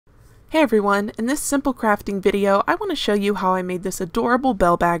Hey everyone, in this simple crafting video, I want to show you how I made this adorable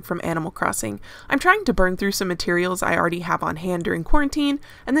bell bag from Animal Crossing. I'm trying to burn through some materials I already have on hand during quarantine,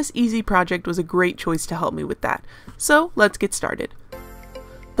 and this easy project was a great choice to help me with that. So let's get started.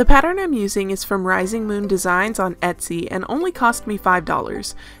 The pattern I'm using is from Rising Moon Designs on Etsy and only cost me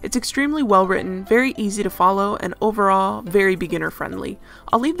 $5. It's extremely well written, very easy to follow, and overall very beginner friendly.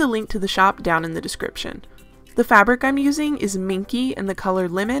 I'll leave the link to the shop down in the description. The fabric I'm using is Minky in the color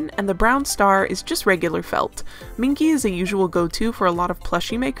Lemon, and the brown star is just regular felt. Minky is a usual go-to for a lot of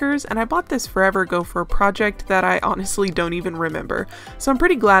plushie makers, and I bought this forever ago for a project that I honestly don't even remember, so I'm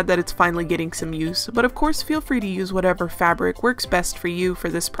pretty glad that it's finally getting some use, but of course feel free to use whatever fabric works best for you for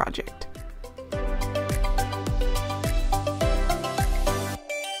this project.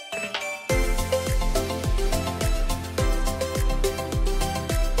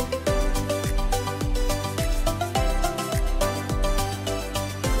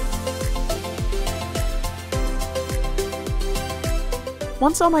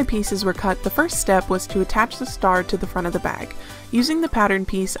 Once all my pieces were cut, the first step was to attach the star to the front of the bag. Using the pattern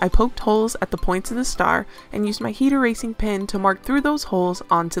piece, I poked holes at the points of the star and used my heat erasing pen to mark through those holes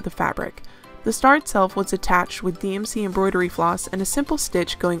onto the fabric. The star itself was attached with DMC embroidery floss and a simple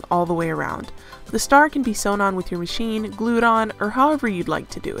stitch going all the way around. The star can be sewn on with your machine, glued on, or however you'd like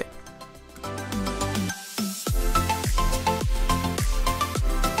to do it.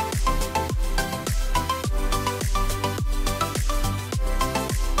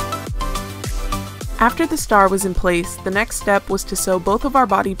 After the star was in place, the next step was to sew both of our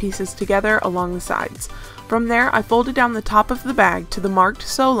body pieces together along the sides. From there, I folded down the top of the bag to the marked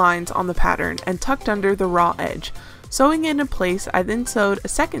sew lines on the pattern and tucked under the raw edge. Sewing it in place, I then sewed a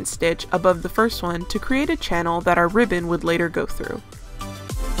second stitch above the first one to create a channel that our ribbon would later go through.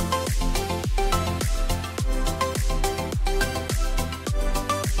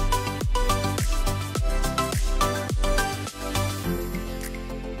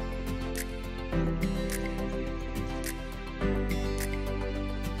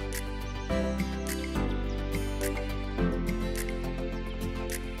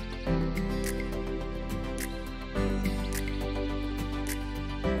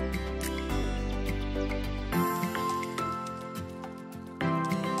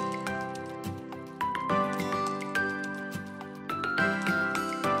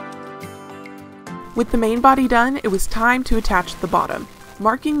 With the main body done, it was time to attach the bottom.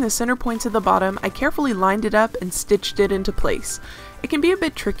 Marking the center points of the bottom, I carefully lined it up and stitched it into place. It can be a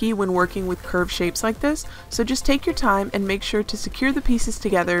bit tricky when working with curved shapes like this, so just take your time and make sure to secure the pieces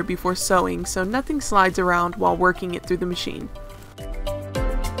together before sewing so nothing slides around while working it through the machine.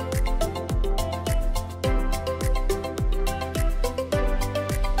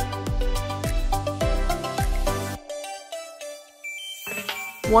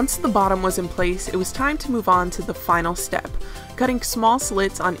 Once the bottom was in place, it was time to move on to the final step, cutting small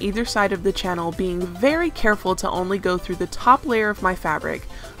slits on either side of the channel, being very careful to only go through the top layer of my fabric.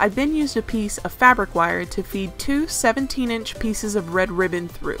 I then used a piece of fabric wire to feed two 17-inch pieces of red ribbon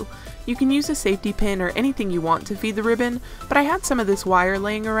through. You can use a safety pin or anything you want to feed the ribbon, but I had some of this wire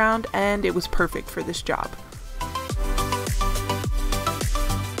laying around and it was perfect for this job.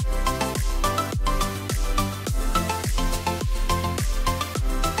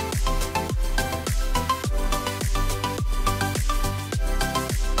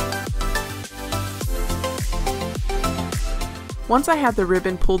 Once I had the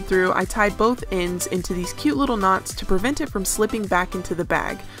ribbon pulled through, I tied both ends into these cute little knots to prevent it from slipping back into the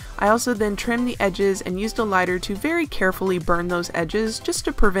bag. I also then trimmed the edges and used a lighter to very carefully burn those edges just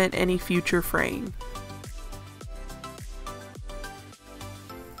to prevent any future fraying.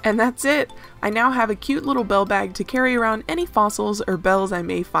 And that's it! I now have a cute little bell bag to carry around any fossils or bells I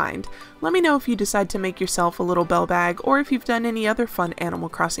may find. Let me know if you decide to make yourself a little bell bag or if you've done any other fun Animal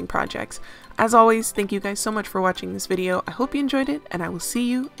Crossing projects. As always, thank you guys so much for watching this video. I hope you enjoyed it, and I will see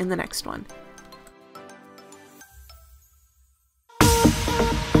you in the next one.